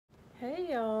Hey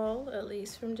y'all,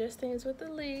 Elise from Justine's with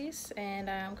Elise, and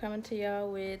I'm coming to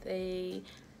y'all with a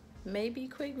maybe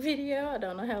quick video. I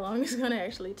don't know how long it's gonna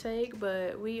actually take,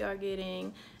 but we are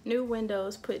getting new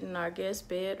windows put in our guest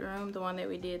bedroom, the one that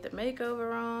we did the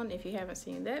makeover on. If you haven't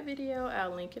seen that video,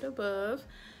 I'll link it above.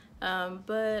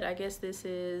 But I guess this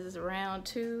is round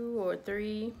 2 or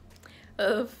 3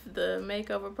 of the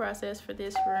makeover process for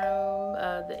this room.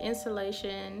 The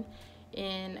insulation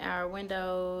in our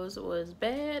windows was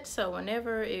bad, so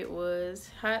whenever it was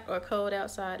hot or cold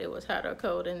outside, it was hot or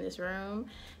cold in this room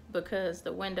because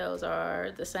the windows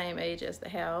are the same age as the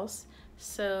house.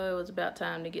 So it was about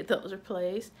time to get those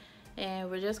replaced, and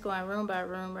we're just going room by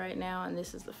room right now, and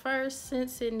this is the first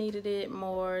since it needed it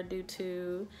more due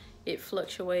to it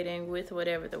fluctuating with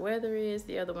whatever the weather is.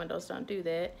 The other windows don't do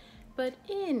that. But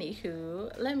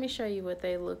anywho, let me show you what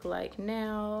they look like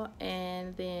now,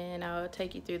 and then I'll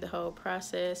take you through the whole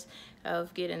process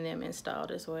of getting them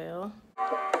installed as well.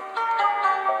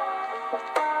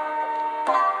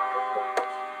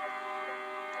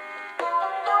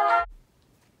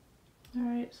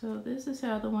 Alright, so this is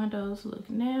how the windows look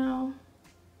now.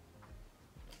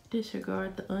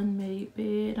 Disregard the unmade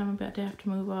bed. I'm about to have to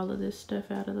move all of this stuff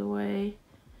out of the way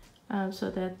so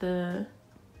that the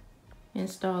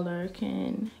installer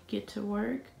can get to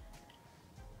work,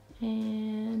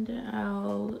 and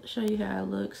I'll show you how it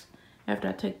looks after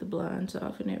I take the blinds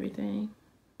off and everything.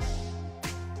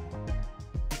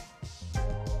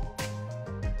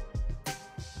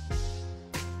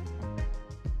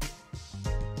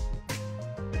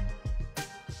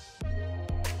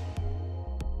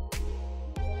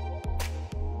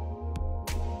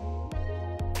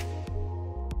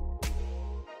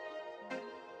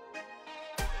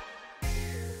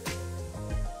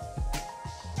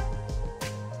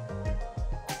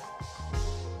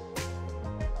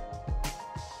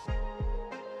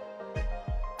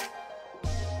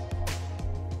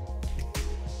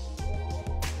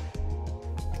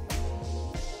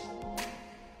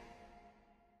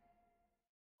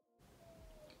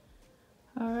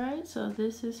 Alright, so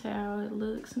this is how it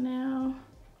looks now.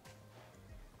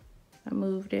 I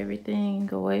moved everything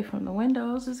away from the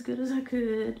windows as good as I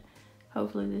could.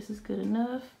 Hopefully this is good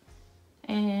enough.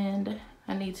 And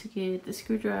I need to get the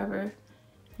screwdriver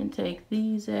and take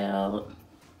these out.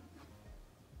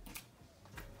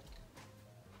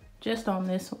 Just on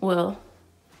this, well,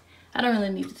 I don't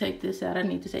really need to take this out. I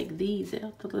need to take these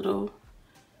out, the little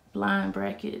blind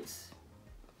brackets.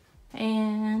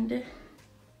 And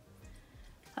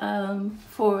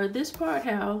for this part,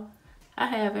 how I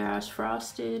have ours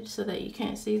frosted so that you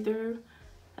can't see through.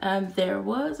 There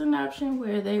was an option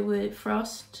where they would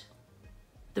frost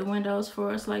the windows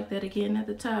for us like that again at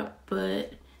the top,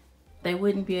 but they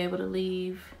wouldn't be able to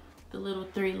leave the little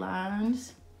 3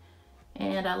 lines.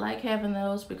 And I like having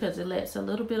those because it lets a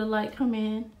little bit of light come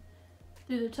in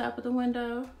through the top of the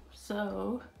window.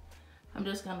 So I'm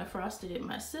just gonna frost it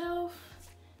myself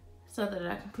so that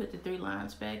I can put the 3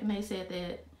 lines back. And they said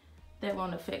that that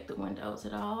won't affect the windows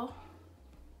at all.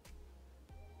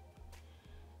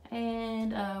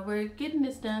 And we're getting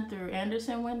this done through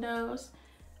Andersen windows.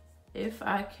 If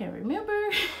I can remember,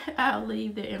 I'll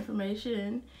leave the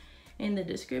information in the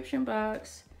description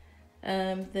box.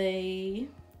 They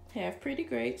have pretty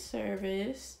great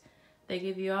service. They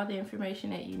give you all the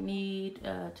information that you need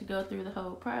to go through the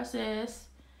whole process,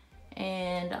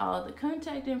 and all the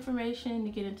contact information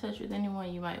to get in touch with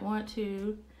anyone you might want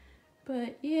to.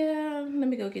 But yeah, let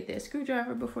me go get that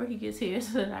screwdriver before he gets here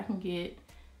so that I can get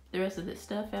the rest of this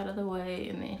stuff out of the way,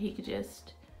 and then he could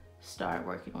just start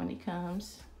working when he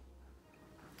comes.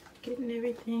 Getting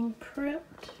everything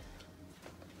prepped.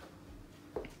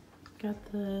 Got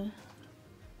the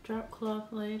drop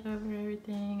cloth laid over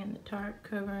everything and the tarp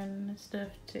covering the stuff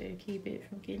to keep it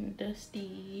from getting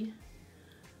dusty.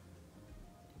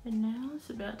 And now it's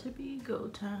about to be go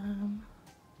time.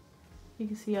 You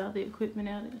can see all the equipment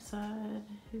out inside,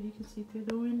 if you can see through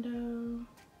the window.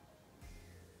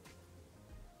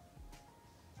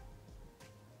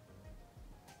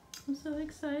 I'm so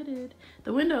excited.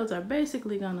 The windows are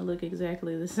basically gonna look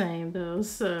exactly the same though,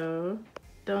 so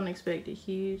don't expect a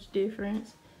huge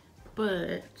difference,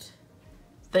 but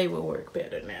they will work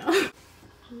better now.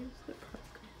 Here's the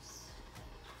progress.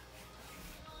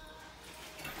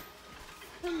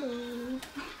 Hello.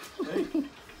 Hey.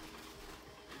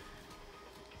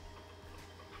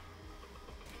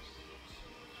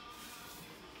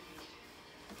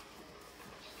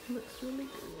 Looks really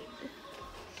good.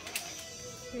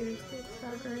 Here's the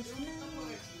progress now.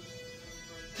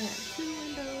 I have 2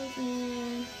 windows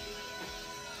in.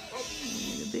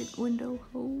 And a big window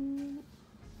hole.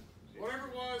 Whatever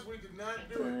it was, we did not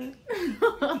do it.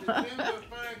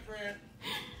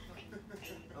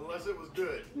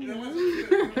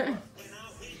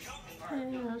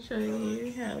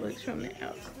 from the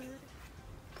outside.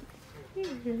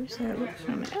 Here's how it looks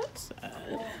from the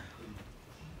outside.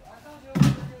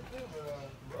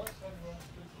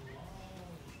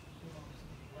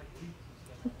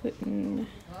 I'm putting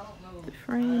the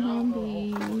frame on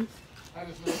these.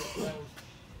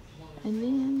 And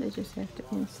then they just have to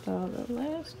install the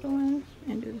last one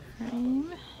and do the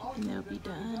frame, and they'll be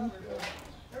done.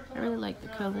 I really like the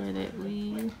color that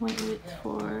we went with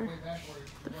for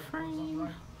the frame.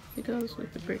 It goes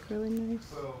with the brick really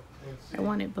nice. I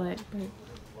wanted black, but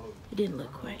it didn't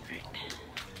look quite right.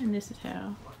 And this is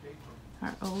how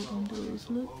our old windows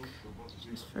look,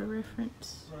 just for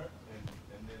reference.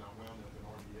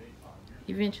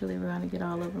 Eventually we're going to get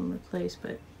all of them replaced,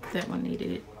 but that one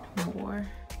needed it more.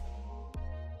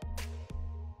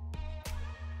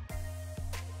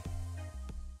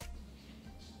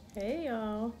 Hey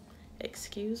y'all,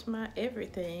 excuse my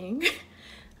everything.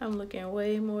 I'm looking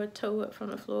way more toe up from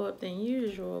the floor up than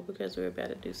usual because we're about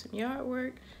to do some yard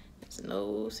work. There's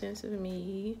no sense of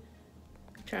me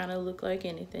trying to look like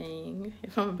anything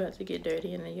if I'm about to get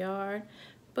dirty in the yard.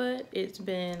 But it's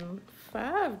been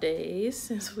 5 days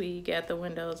since we got the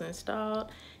windows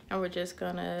installed, and we're just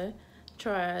gonna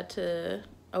try to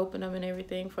open them and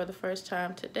everything for the first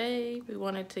time today. We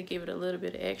wanted to give it a little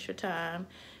bit of extra time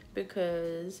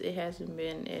because it hasn't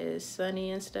been as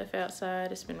sunny and stuff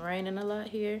outside. It's been raining a lot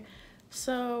here,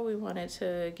 so we wanted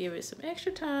to give it some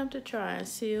extra time to try and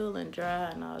seal and dry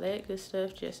and all that good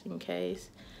stuff just in case.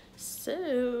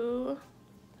 So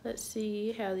let's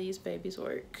see how these babies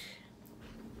work.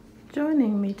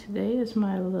 Joining me today is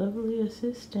my lovely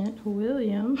assistant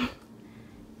William,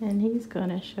 and he's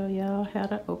gonna show y'all how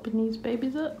to open these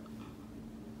babies up.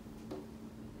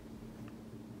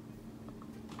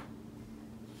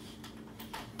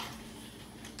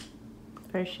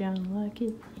 First you unlock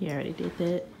it. You already did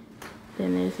that.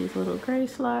 Then there's these little gray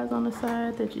slides on the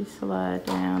side that you slide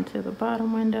down to the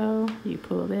bottom window. You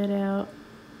pull that out.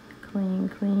 Clean,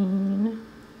 clean.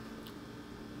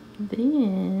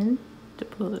 Then to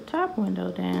pull the top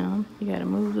window down, you gotta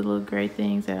move the little gray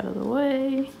things out of the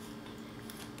way.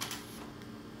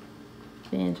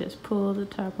 Then just pull the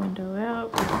top window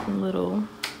out with some little,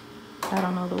 I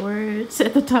don't know the words,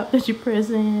 at the top that you press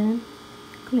in.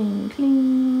 Clean,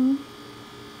 clean.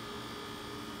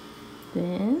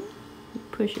 Then you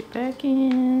push it back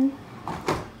in.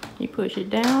 You push it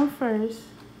down first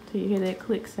till you hear that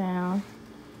click sound.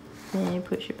 Then you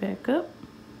push it back up.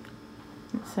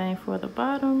 And same for the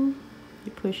bottom.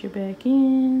 You push it back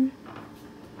in.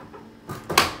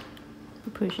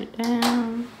 You push it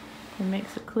down. It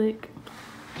makes a click.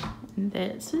 And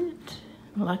that's it.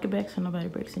 Lock it back so nobody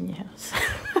breaks in your house.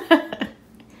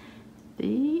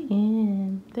 The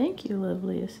end. Thank you,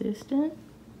 lovely assistant.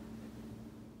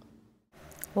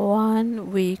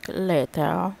 1 week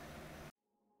later.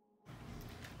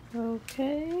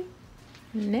 Okay,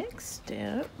 next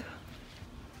step.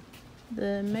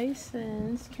 The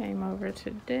masons came over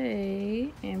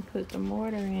today and put the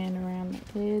mortar in around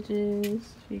the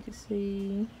edges. You can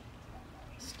see,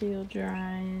 still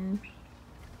drying.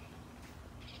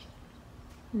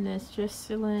 And that's just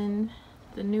sealing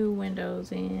the new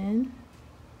windows in.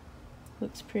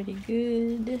 Looks pretty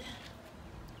good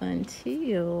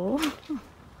until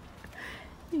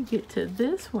you get to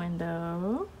this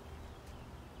window.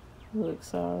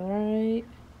 Looks all right.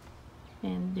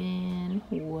 And then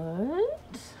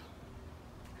what?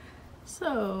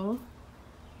 So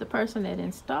the person that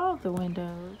installed the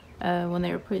window, when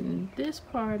they were putting this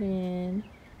part in,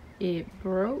 it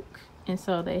broke, and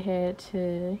so they had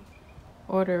to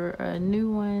order a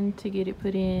new one to get it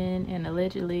put in, and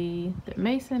allegedly the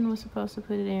mason was supposed to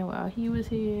put it in while he was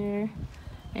here,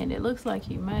 and it looks like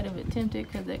he might have attempted,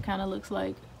 because it kind of looks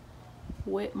like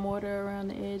wet mortar around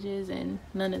the edges, and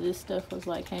none of this stuff was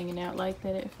like hanging out like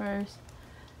that at first.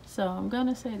 So I'm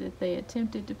gonna say that they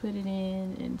attempted to put it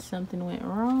in and something went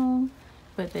wrong,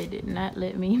 but they did not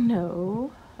let me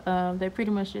know. They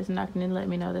pretty much just knocked in and let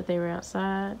me know that they were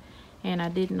outside, and I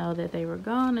didn't know that they were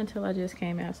gone until I just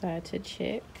came outside to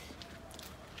check.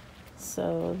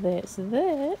 So that's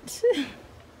that.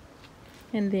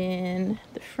 And then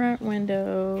the front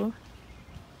window,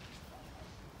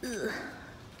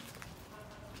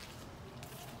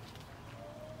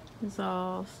 is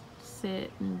all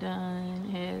set and done.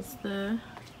 It has the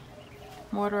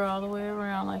mortar all the way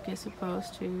around like it's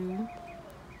supposed to.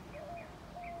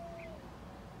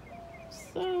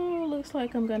 So looks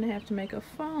like I'm gonna have to make a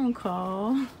phone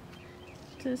call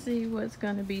to see what's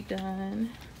gonna be done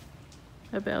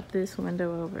about this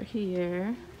window over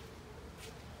here,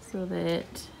 so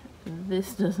that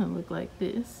this doesn't look like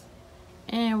this.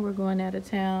 And we're going out of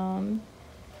town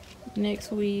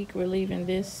next week. We're leaving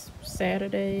this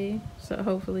Saturday, so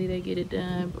hopefully they get it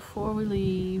done before we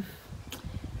leave.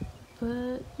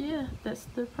 But yeah, that's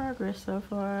the progress so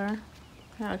far.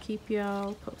 I'll keep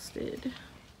y'all posted.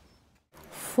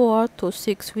 4 to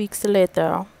 6 weeks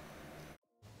later.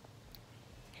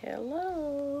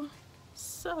 Hello.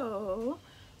 So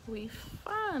we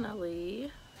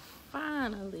finally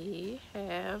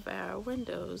have our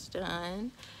windows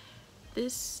done.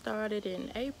 This started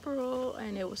in April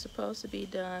and it was supposed to be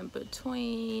done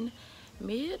between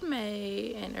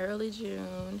mid-May and early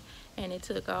June, and it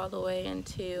took all the way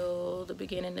until the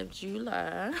beginning of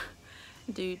July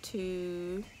due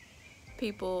to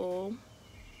people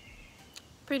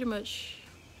pretty much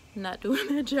not doing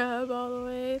their job all the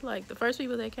way. Like the first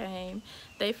people that came,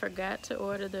 they forgot to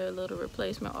order their little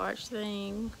replacement arch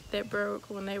thing that broke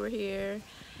when they were here,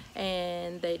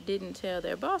 and they didn't tell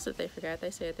their boss that they forgot.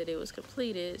 They said that it was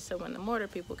completed, so when the mortar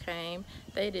people came,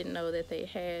 they didn't know that they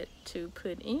had to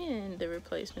put in the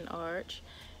replacement arch.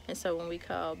 And so when we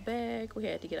called back, we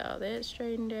had to get all that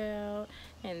straightened out.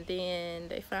 And then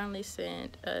they finally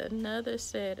sent another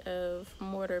set of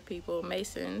mortar people,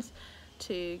 masons,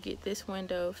 to get this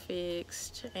window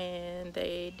fixed, and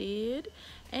they did.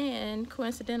 And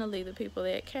coincidentally, the people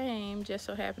that came just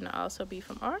so happened to also be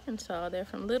from Arkansas. They're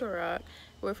from Little Rock.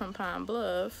 We're from Pine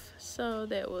Bluff, so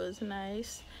that was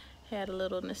nice. Had a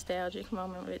little nostalgic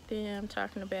moment with them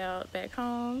talking about back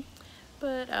home.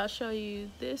 But I'll show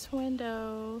you this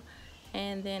window,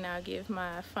 and then I'll give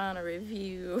my final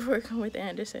review of working with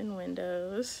Andersen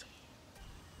windows.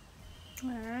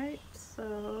 Alright,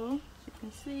 so as you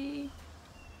can see,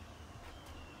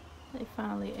 they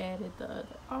finally added the other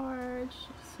arch,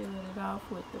 sealed it off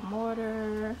with the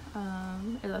mortar.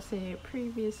 As I said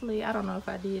previously, I don't know if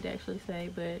I did actually say,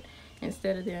 but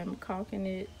instead of them caulking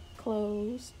it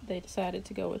closed, they decided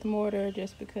to go with mortar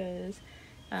just because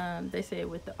they said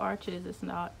with the arches it's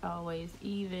not always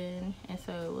even, and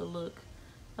so it would look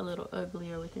a little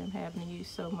uglier with them having to use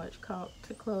so much caulk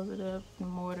to close it up. The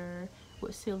mortar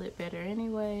would seal it better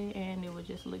anyway, and it would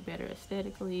just look better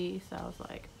aesthetically. So I was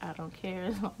like, I don't care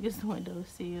as long as the window is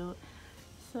sealed.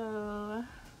 So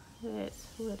that's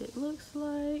what it looks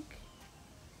like.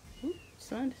 Oops,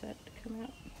 sun decided to come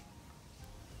out.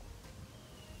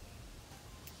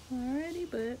 Alrighty,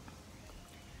 but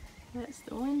that's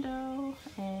the window,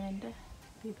 and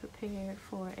be prepared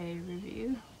for a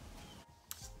review.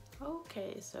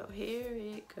 Okay, so here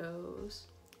it goes.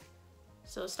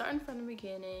 So starting from the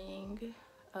beginning,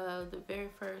 the very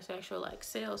first actual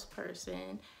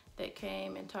salesperson that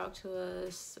came and talked to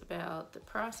us about the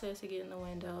process of getting the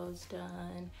windows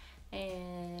done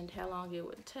and how long it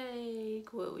would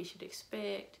take, what we should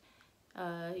expect.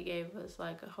 He gave us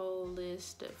like a whole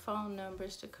list of phone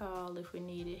numbers to call if we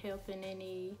needed help in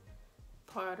any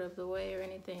part of the way or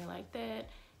anything like that.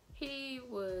 He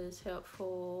was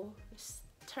helpful.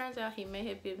 Turns out he may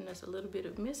have given us a little bit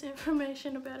of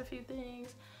misinformation about a few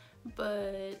things,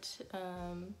 but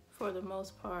for the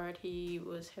most part he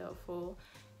was helpful,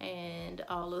 and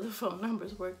all of the phone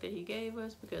numbers worked that he gave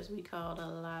us because we called a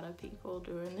lot of people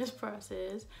during this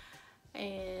process.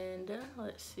 And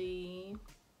let's see,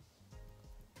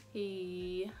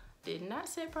 he did not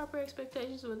set proper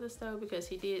expectations with us though, because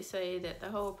he did say that the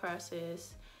whole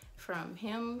process from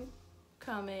him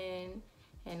coming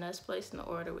and us placing the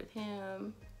order with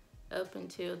him up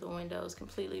until the windows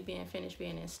completely being finished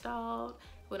being installed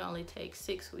would only take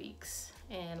 6 weeks.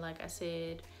 And like I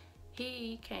said,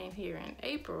 he came here in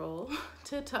April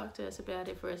to talk to us about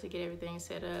it for us to get everything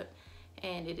set up,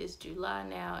 and it is July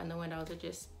now and the windows are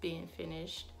just being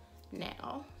finished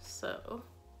now, so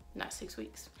not 6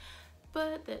 weeks.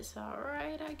 But that's all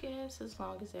right, I guess, as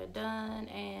long as they're done.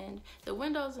 And the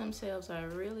windows themselves are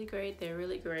really great. They're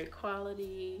really great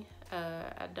quality.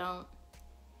 I don't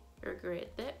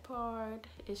regret that part.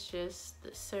 It's just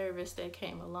the service that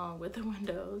came along with the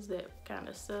windows that kind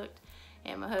of sucked.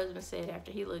 And my husband said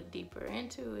after he looked deeper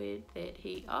into it that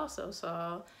he also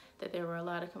saw that there were a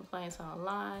lot of complaints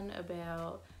online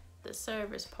about the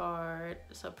service part.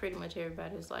 So pretty much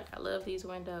everybody was like, I love these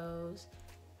windows,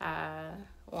 I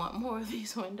want more of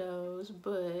these windows,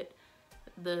 but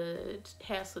the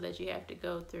hassle that you have to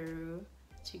go through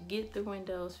to get the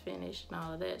windows finished and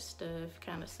all of that stuff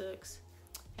kind of sucks,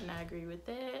 and I agree with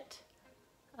that.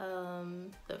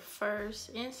 The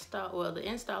first the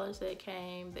installers that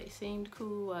came, they seemed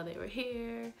cool while they were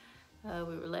here.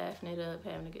 We were laughing it up,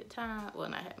 having a good time. Well,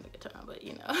 not having a good time, but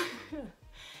you know.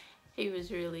 He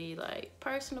was really like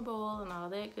personable and all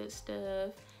that good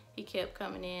stuff. He kept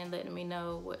coming in, letting me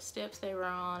know what steps they were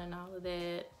on and all of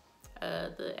that.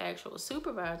 The actual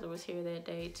supervisor was here that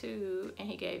day too, and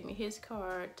he gave me his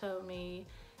card, told me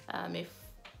If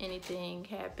anything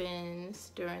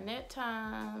happens during that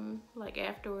time, like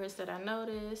afterwards that I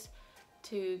notice,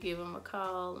 to give him a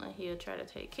call and he'll try to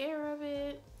take care of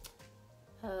it.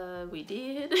 We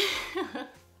did.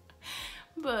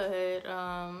 But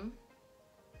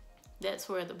that's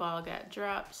where the ball got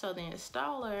dropped. So the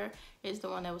installer is the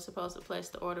one that was supposed to place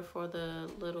the order for the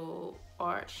little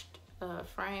arched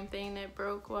frame thing that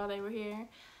broke while they were here,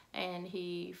 and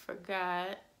he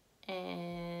forgot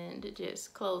and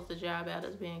just closed the job out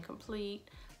as being complete.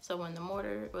 So when the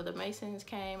mortar or the masons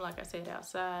came, like I said,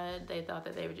 outside, they thought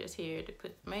that they were just here to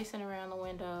put the mason around the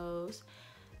windows.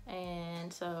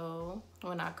 And so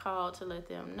when I called to let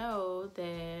them know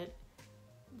that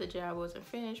the job wasn't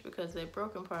finished because that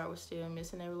broken part was still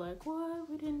missing, they were like, what?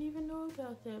 We didn't even know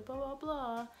about that, blah, blah,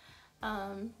 blah.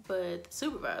 But the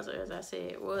supervisor, as I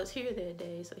said, was here that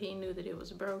day, so he knew that it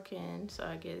was broken. So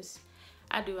I guess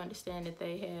I do understand that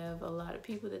they have a lot of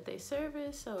people that they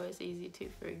service, so it's easy to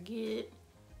forget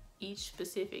each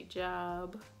specific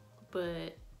job.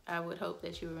 But I would hope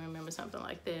that you would remember something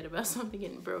like that about something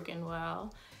getting broken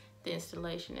while the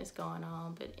installation is going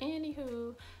on. But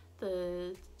anywho,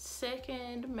 the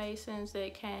second masons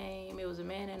that came, it was a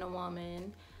man and a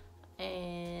woman,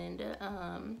 and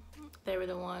they were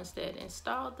the ones that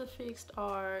installed the fixed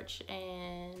arch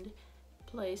and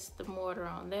placed the mortar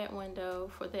on that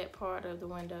window for that part of the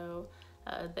window.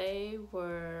 They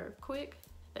were quick.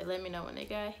 They let me know when they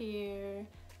got here.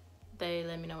 They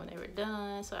let me know when they were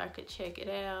done so I could check it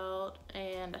out,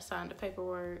 and I signed the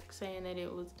paperwork saying that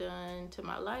it was done to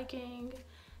my liking.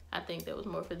 I think that was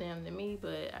more for them than me,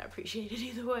 but I appreciate it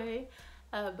either way.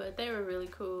 But they were really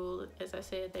cool. As I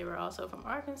said, they were also from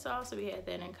Arkansas, so we had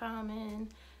that in common.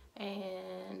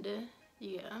 And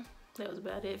yeah, that was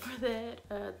about it for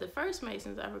that. The first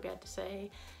masons, I forgot to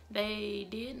say, they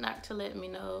did knock to let me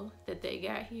know that they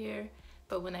got here,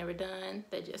 but when they were done,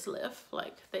 they just left.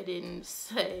 Like, they didn't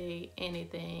say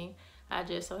anything. I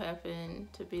just so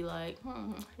happened to be like,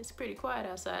 it's pretty quiet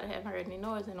outside. I haven't heard any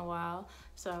noise in a while.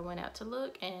 So I went out to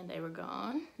look and they were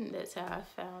gone. And that's how I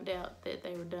found out that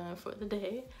they were done for the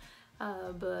day.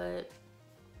 But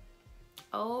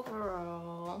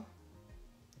overall,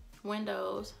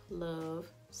 windows, love,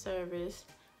 service,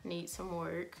 need some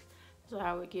work. So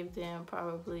I would give them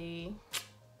probably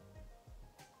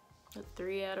a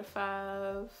 3 out of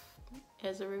 5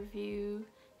 as a review.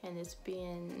 And it's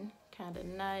been kind of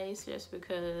nice just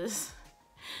because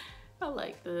I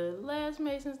like the last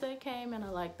masons that came and I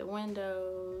like the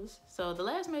windows. So the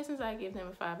last masons, I give them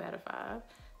a 5 out of 5.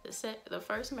 The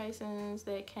first masons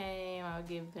that came, I'll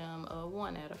give them a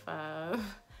 1 out of 5.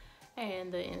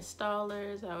 And the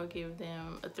installers, I would give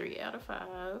them a 3 out of 5.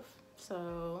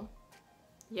 So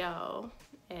y'all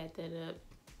add that up,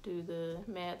 do the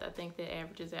math. I think that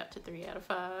averages out to 3 out of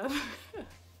 5.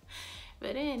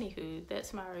 But anywho,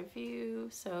 that's my review.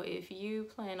 So if you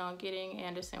plan on getting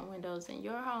Andersen windows in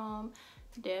your home,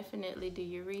 definitely do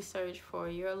your research for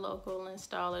your local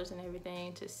installers and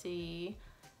everything to see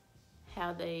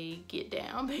how they get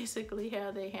down, basically how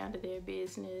they handle their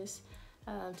business,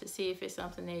 to see if it's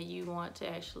something that you want to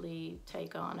actually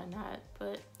take on or not.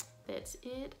 But that's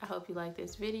it. I hope you like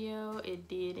this video. It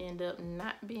did end up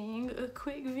not being a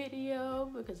quick video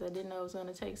because I didn't know it was going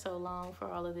to take so long for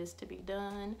all of this to be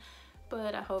done.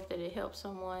 But I hope that it helped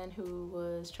someone who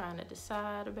was trying to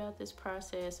decide about this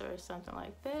process or something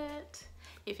like that.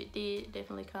 If it did,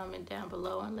 definitely comment down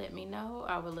below and let me know.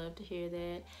 I would love to hear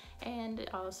that. And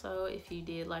also, if you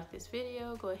did like this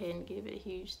video, go ahead and give it a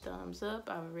huge thumbs up.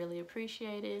 I would really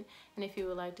appreciate it. And if you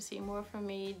would like to see more from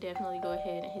me, definitely go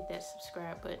ahead and hit that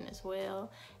subscribe button as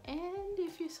well. And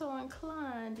if you're so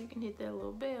inclined, you can hit that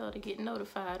little bell to get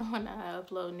notified when I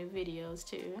upload new videos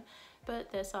too.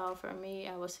 But that's all from me.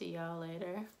 I will see y'all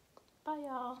later. Bye,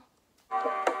 y'all.